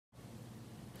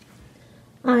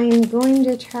I'm going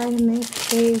to try to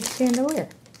make a chandelier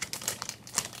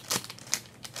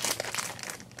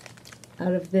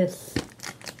out of this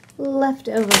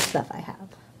leftover stuff I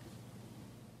have.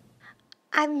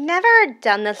 I've never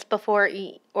done this before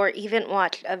or even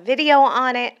watched a video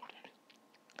on it,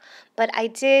 but I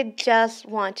did just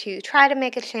want to try to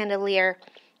make a chandelier.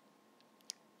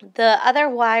 The other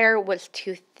wire was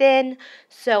too thin,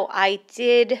 so I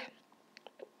did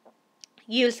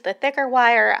use the thicker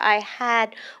wire I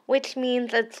had, which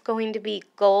means it's going to be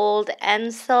gold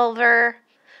and silver,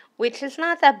 which is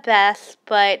not the best,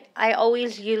 but I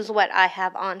always use what I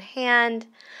have on hand,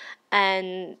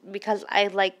 and because I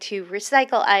like to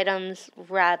recycle items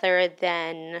rather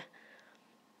than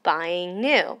buying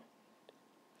new.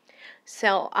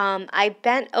 So I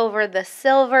bent over the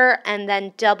silver and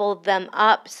then doubled them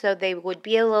up so they would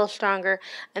be a little stronger,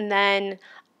 and then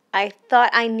I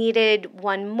thought I needed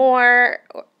one more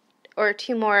or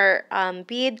two more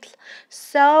beads,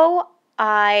 so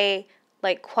I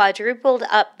quadrupled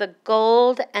up the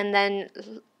gold and then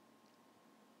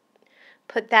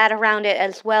put that around it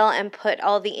as well and put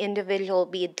all the individual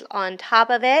beads on top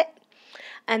of it.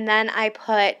 And then I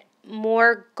put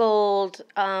more gold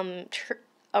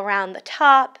around the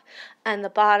top and the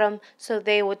bottom so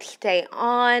they would stay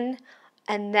on.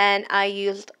 And then I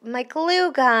used my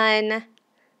glue gun,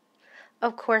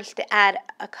 of course, to add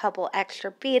a couple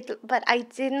extra beads, but I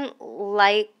didn't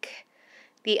like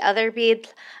the other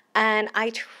beads, and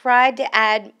I tried to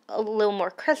add a little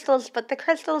more crystals, but the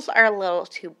crystals are a little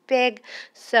too big,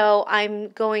 so I'm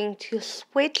going to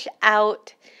switch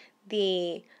out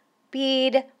the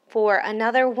bead for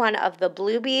another one of the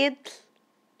blue beads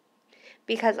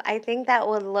because I think that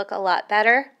would look a lot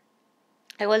better.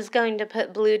 I was going to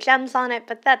put blue gems on it,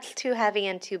 but that's too heavy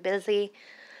and too busy,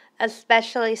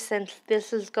 especially since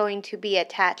this is going to be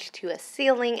attached to a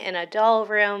ceiling in a doll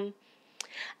room.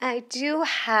 I do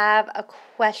have a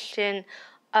question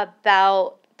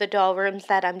about the doll rooms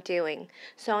that I'm doing.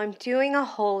 So I'm doing a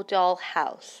whole doll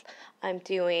house. I'm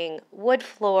doing wood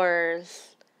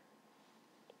floors,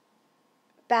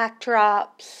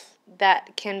 backdrops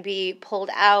that can be pulled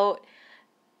out,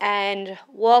 and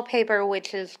wallpaper,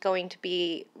 which is going to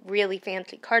be really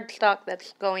fancy cardstock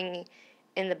that's going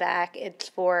in the back. It's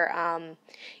for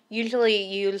usually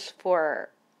used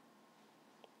for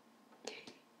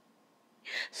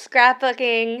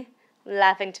scrapbooking.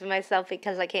 Laughing to myself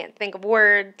because I can't think of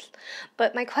words.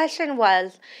 But my question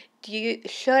was,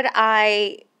 should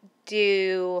I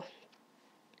do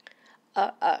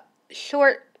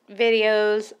short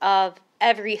videos of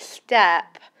every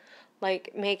step,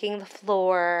 like making the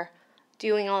floor,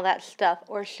 doing all that stuff,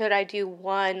 or should I do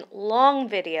one long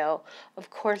video? Of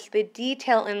course, the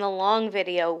detail in the long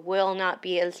video will not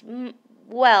be as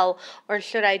well, or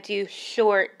should I do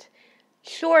shorter,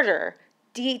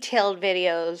 detailed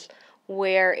videos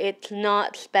where it's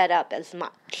not sped up as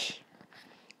much?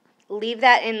 Leave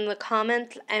that in the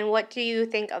comments, and what do you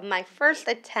think of my first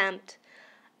attempt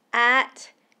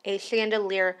at a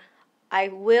chandelier? I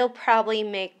will probably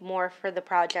make more for the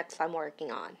projects I'm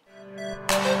working on.